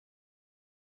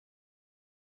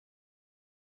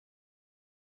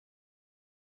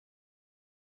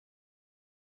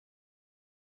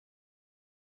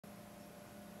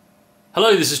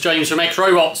Hello, this is James from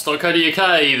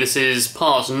xrobots.co.uk. This is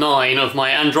part 9 of my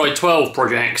Android 12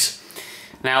 project.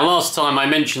 Now, last time I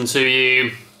mentioned to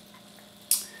you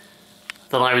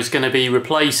that I was going to be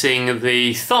replacing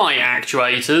the thigh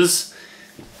actuators,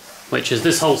 which is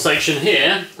this whole section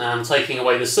here, and taking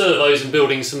away the servos and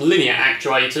building some linear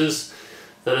actuators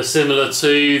that are similar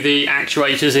to the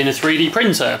actuators in a 3D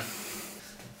printer.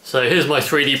 So here's my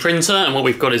 3D printer, and what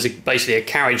we've got is basically a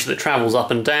carriage that travels up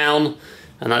and down,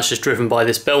 and that's just driven by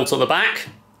this belt at the back.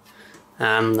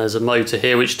 And there's a motor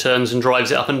here which turns and drives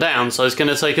it up and down. So it's going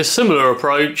to take a similar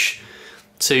approach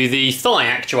to the thigh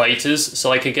actuators,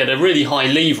 so I could get a really high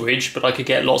leverage, but I could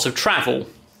get lots of travel.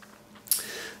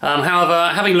 However,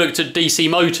 having looked at DC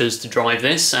motors to drive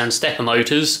this, and stepper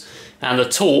motors, and the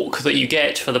torque that you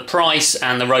get for the price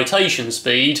and the rotation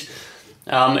speed,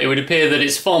 it would appear that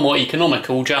it's far more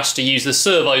economical just to use the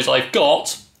servos I've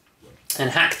got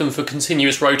and hack them for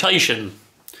continuous rotation.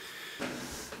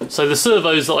 So the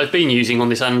servos that I've been using on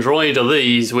this Android are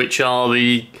these, which are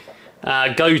the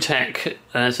Gotek,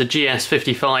 it's a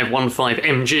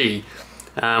GS5515MG,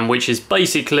 which is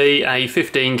basically a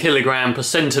 15 kilogram per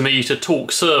centimetre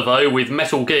torque servo with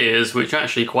metal gears, which are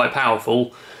actually quite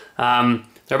powerful. They're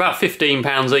about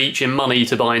 £15 each in money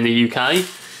to buy in the UK.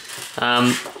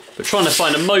 But trying to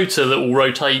find a motor that will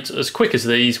rotate as quick as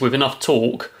these with enough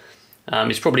torque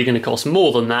is probably going to cost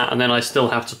more than that, and then I still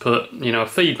have to put, you know, a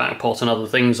feedback pot and other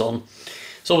things on.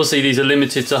 So obviously these are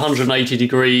limited to 180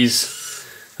 degrees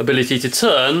ability to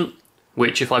turn,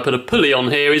 which if I put a pulley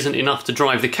on here isn't enough to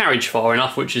drive the carriage far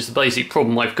enough, which is the basic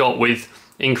problem I've got with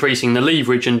increasing the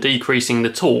leverage and decreasing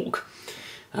the torque.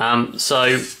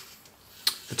 So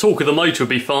the torque of the motor would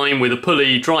be fine with a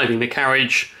pulley driving the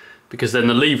carriage, because then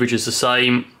the leverage is the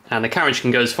same and the carriage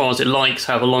can go as far as it likes,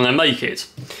 however long I make it.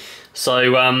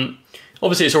 So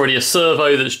obviously it's already a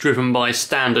servo that's driven by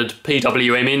standard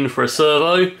PWM in for a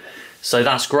servo, so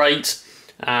that's great.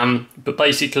 But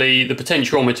basically the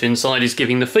potentiometer inside is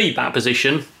giving the feedback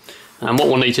position, and what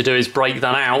we'll need to do is break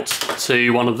that out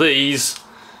to one of these,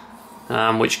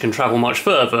 which can travel much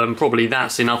further, and probably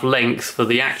that's enough length for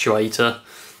the actuator.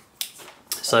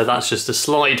 So that's just a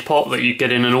slide pot that you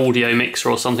get in an audio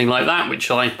mixer or something like that, which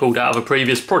I pulled out of a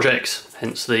previous project,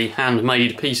 hence the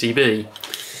handmade PCB.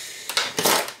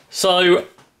 So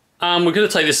we're going to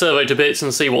take this servo to bits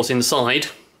and see what's inside.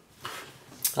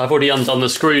 I've already undone the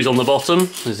screws on the bottom.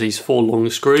 There's these 4 long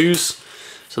screws.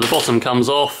 So the bottom comes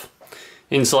off.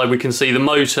 Inside we can see the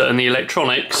motor and the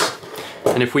electronics.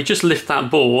 And if we just lift that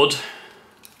board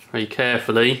very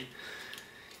carefully, you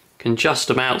can just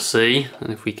about see,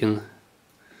 and if we can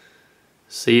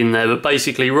see in there, but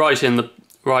basically right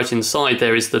inside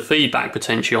there is the feedback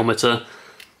potentiometer,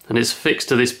 and it's fixed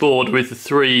to this board with the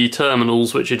 3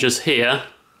 terminals which are just here,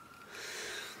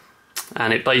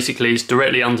 and it basically is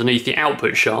directly underneath the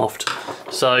output shaft.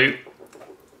 So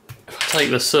if I take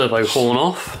the servo horn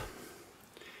off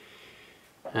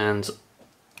and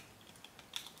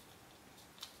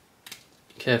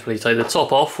carefully take the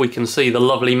top off, we can see the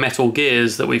lovely metal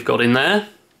gears that we've got in there.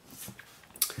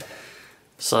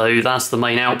 So that's the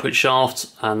main output shaft,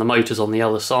 and the motor's on the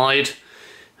other side.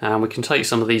 And we can take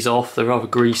some of these off. They're rather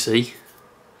greasy,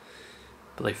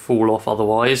 but they fall off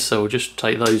otherwise, so we'll just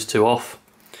take those 2 off.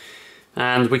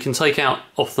 And we can take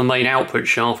off the main output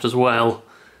shaft as well.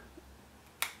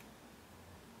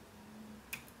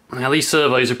 Now these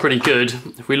servos are pretty good.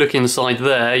 If we look inside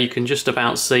there, you can just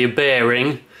about see a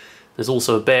bearing. There's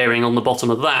also a bearing on the bottom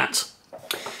of that.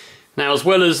 Now, as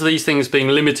well as these things being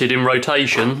limited in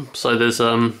rotation, so there's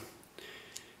a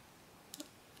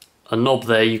knob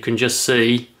there you can just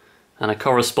see, and a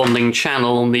corresponding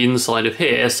channel on the inside of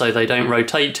here so they don't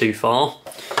rotate too far.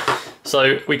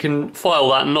 So we can file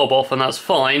that knob off and that's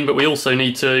fine, but we also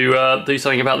need to do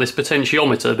something about this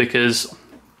potentiometer, because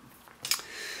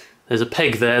there's a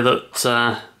peg there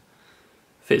that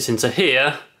fits into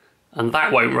here, and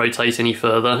that won't rotate any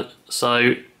further,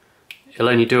 so it'll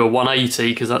only do a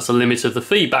 180 because that's the limit of the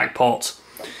feedback pot.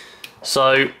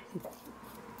 So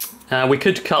we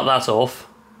could cut that off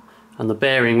and the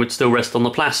bearing would still rest on the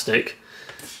plastic,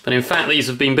 but in fact these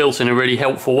have been built in a really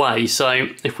helpful way. So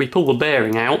if we pull the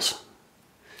bearing out,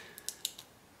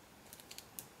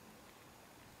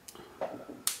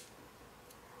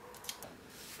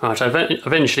 right, I've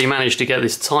eventually managed to get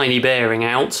this tiny bearing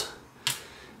out.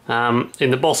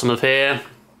 In the bottom of here,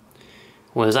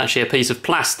 well, there's actually a piece of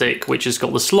plastic which has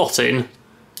got the slot in,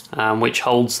 which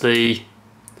holds the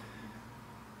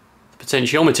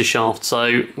potentiometer shaft.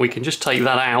 So we can just take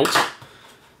that out,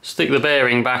 stick the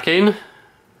bearing back in,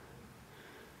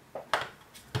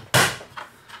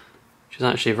 which is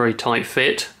actually a very tight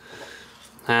fit,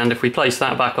 and if we place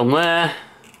that back on there,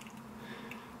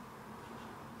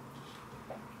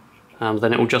 and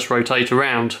then it will just rotate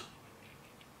around.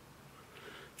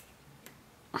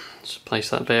 Just place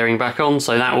that bearing back on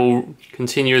so that will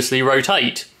continuously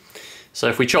rotate. So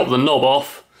if we chop the knob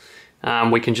off,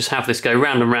 we can just have this go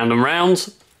round and round and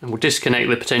round, and we'll disconnect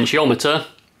the potentiometer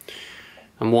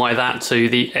and wire that to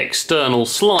the external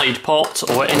slide pot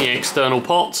or any external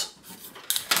pot,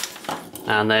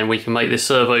 and then we can make this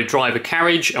servo drive a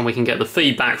carriage and we can get the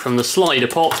feedback from the slider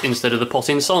pot instead of the pot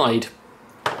inside.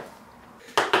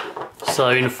 So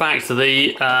in fact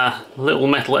the little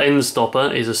metal end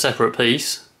stopper is a separate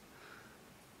piece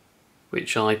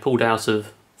which I pulled out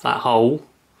of that hole.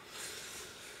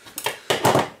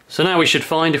 So now we should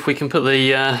find if we can put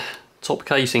the top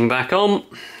casing back on,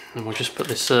 and we'll just put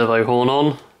this servo horn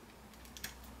on.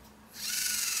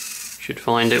 Should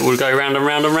find it will go round and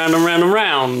round and round and round and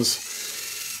rounds.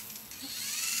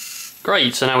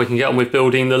 Great, so now we can get on with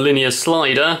building the linear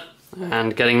slider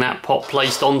and getting that pot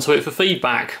placed onto it for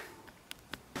feedback.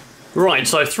 Right,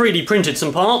 so I've 3D printed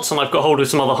some parts and I've got hold of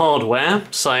some other hardware.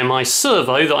 So my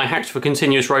servo that I hacked for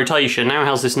continuous rotation now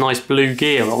has this nice blue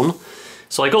gear on.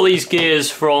 So I got these gears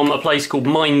from a place called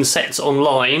Mindsets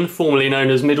Online, formerly known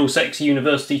as Middlesex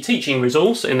University Teaching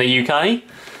Resource in the UK.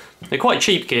 They're quite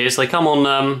cheap gears, they come on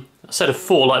a set of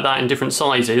 4 like that in different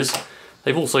sizes.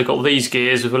 They've also got these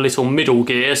gears with a little middle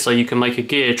gear so you can make a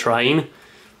gear train.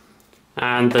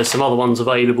 And there's some other ones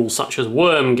available such as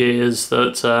worm gears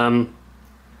that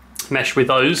mesh with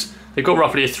those. They've got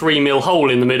roughly a 3mm hole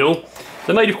in the middle.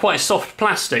 They're made of quite soft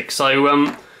plastic,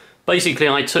 so basically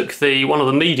I took one of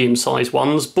the medium-sized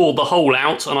ones, bored the hole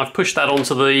out, and I've pushed that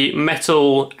onto the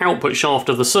metal output shaft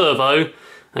of the servo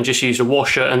and just used a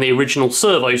washer and the original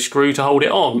servo screw to hold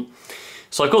it on.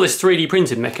 So I've got this 3D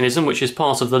printed mechanism which is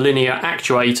part of the linear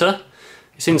actuator.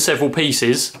 It's in several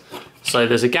pieces. So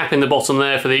there's a gap in the bottom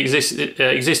there for the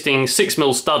existing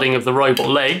 6mm studding of the robot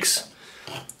legs.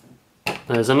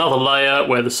 There's another layer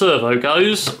where the servo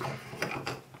goes.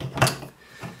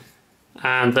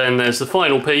 And then there's the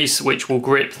final piece which will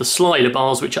grip the slider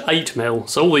bars, which are 8mm.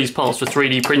 So all these parts are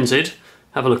 3D printed.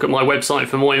 Have a look at my website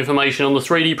for more information on the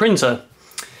 3D printer.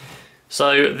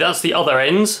 So that's the other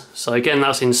end. So again,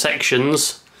 that's in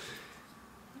sections,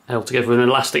 held together with an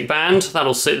elastic band.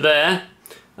 That'll sit there.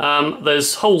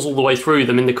 There's holes all the way through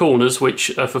them in the corners,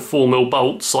 which are for 4mm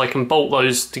bolts. So I can bolt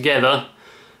those together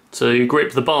to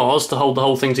grip the bars to hold the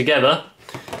whole thing together.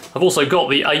 I've also got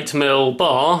the 8mm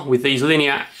bar with these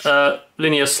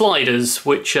linear sliders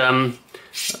which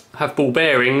have ball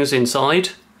bearings inside,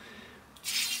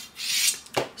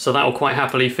 so that will quite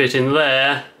happily fit in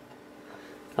there.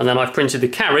 And then I've printed the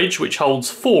carriage which holds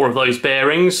 4 of those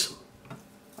bearings,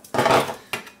 and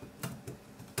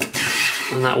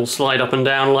that will slide up and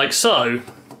down like so.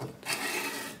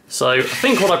 So I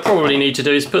think what I probably need to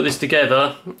do is put this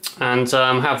together and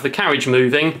have the carriage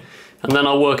moving, and then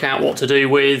I'll work out what to do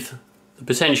with the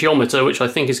potentiometer, which I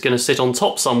think is going to sit on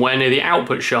top somewhere near the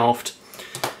output shaft.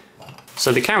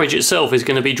 So the carriage itself is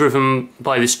going to be driven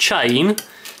by this chain.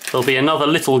 There'll be another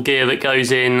little gear that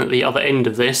goes in the other end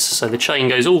of this, so the chain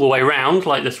goes all the way round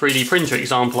like the 3D printer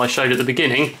example I showed at the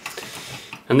beginning.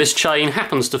 And this chain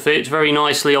happens to fit very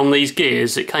nicely on these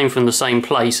gears. It came from the same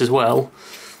place as well.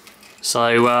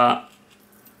 So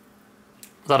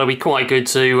that'll be quite good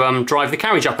to drive the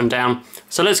carriage up and down.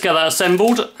 So let's get that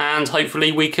assembled and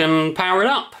hopefully we can power it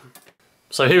up.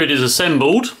 So here it is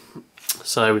assembled.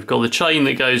 So we've got the chain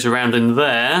that goes around in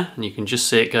there, and you can just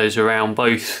see it goes around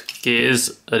both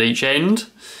gears at each end,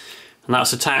 and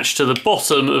that's attached to the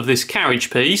bottom of this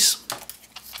carriage piece.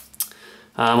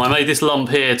 I made this lump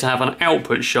here to have an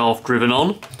output shaft driven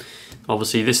on.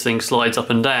 Obviously this thing slides up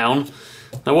and down.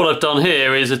 Now what I've done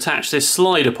here is attach this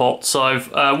slider pot, so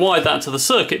I've wired that to the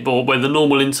circuit board where the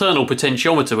normal internal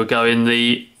potentiometer would go in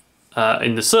the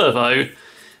servo,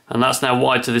 and that's now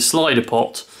wired to this slider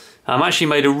pot. I actually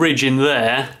made a ridge in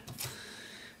there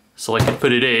so I could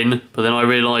put it in, but then I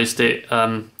realised it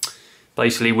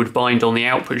basically would bind on the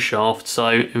output shaft. So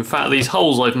in fact these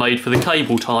holes I've made for the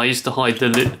cable ties to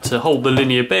hold the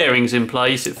linear bearings in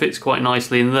place, it fits quite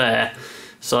nicely in there.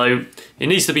 So it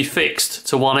needs to be fixed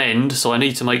to one end, so I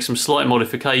need to make some slight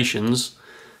modifications.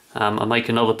 I make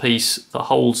another piece that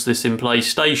holds this in place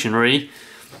stationary.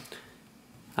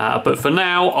 But for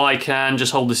now I can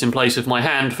just hold this in place with my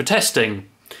hand for testing.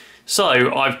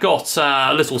 So I've got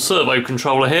a little servo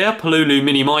controller here, Pololu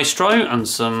Mini Maestro, and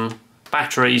some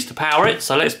batteries to power it.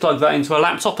 So let's plug that into a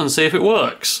laptop and see if it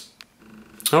works.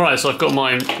 Alright, so I've got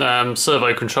my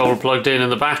servo controller plugged in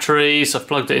and the batteries. I've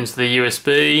plugged it into the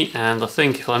USB, and I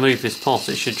think if I move this pot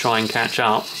it should try and catch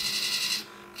up.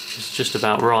 It's just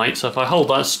about right. So if I hold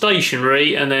that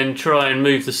stationary and then try and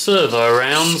move the servo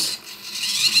around,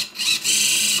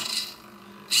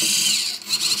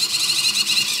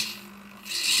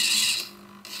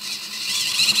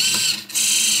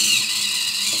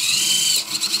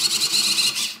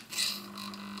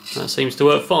 seems to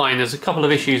work fine. There's a couple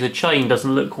of issues, the chain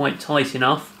doesn't look quite tight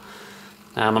enough.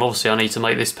 And obviously I need to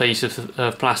make this piece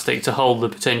of plastic to hold the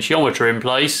potentiometer in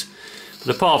place.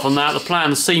 But apart from that, the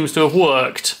plan seems to have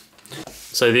worked.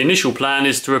 So the initial plan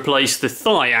is to replace the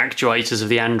thigh actuators of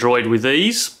the Android with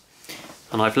these.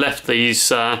 And I've left these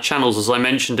channels, as I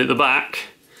mentioned, at the back,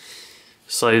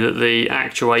 so that the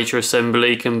actuator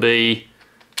assembly can be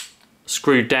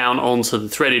screwed down onto the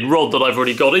threaded rod that I've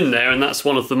already got in there, and that's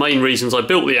one of the main reasons I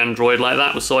built the Android like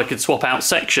that, was so I could swap out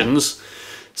sections.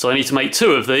 So I need to make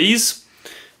 2 of these,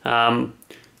 and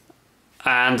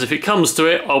if it comes to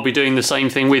it, I'll be doing the same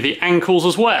thing with the ankles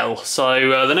as well.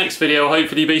 So the next video will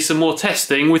hopefully be some more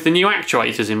testing with the new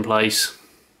actuators in place.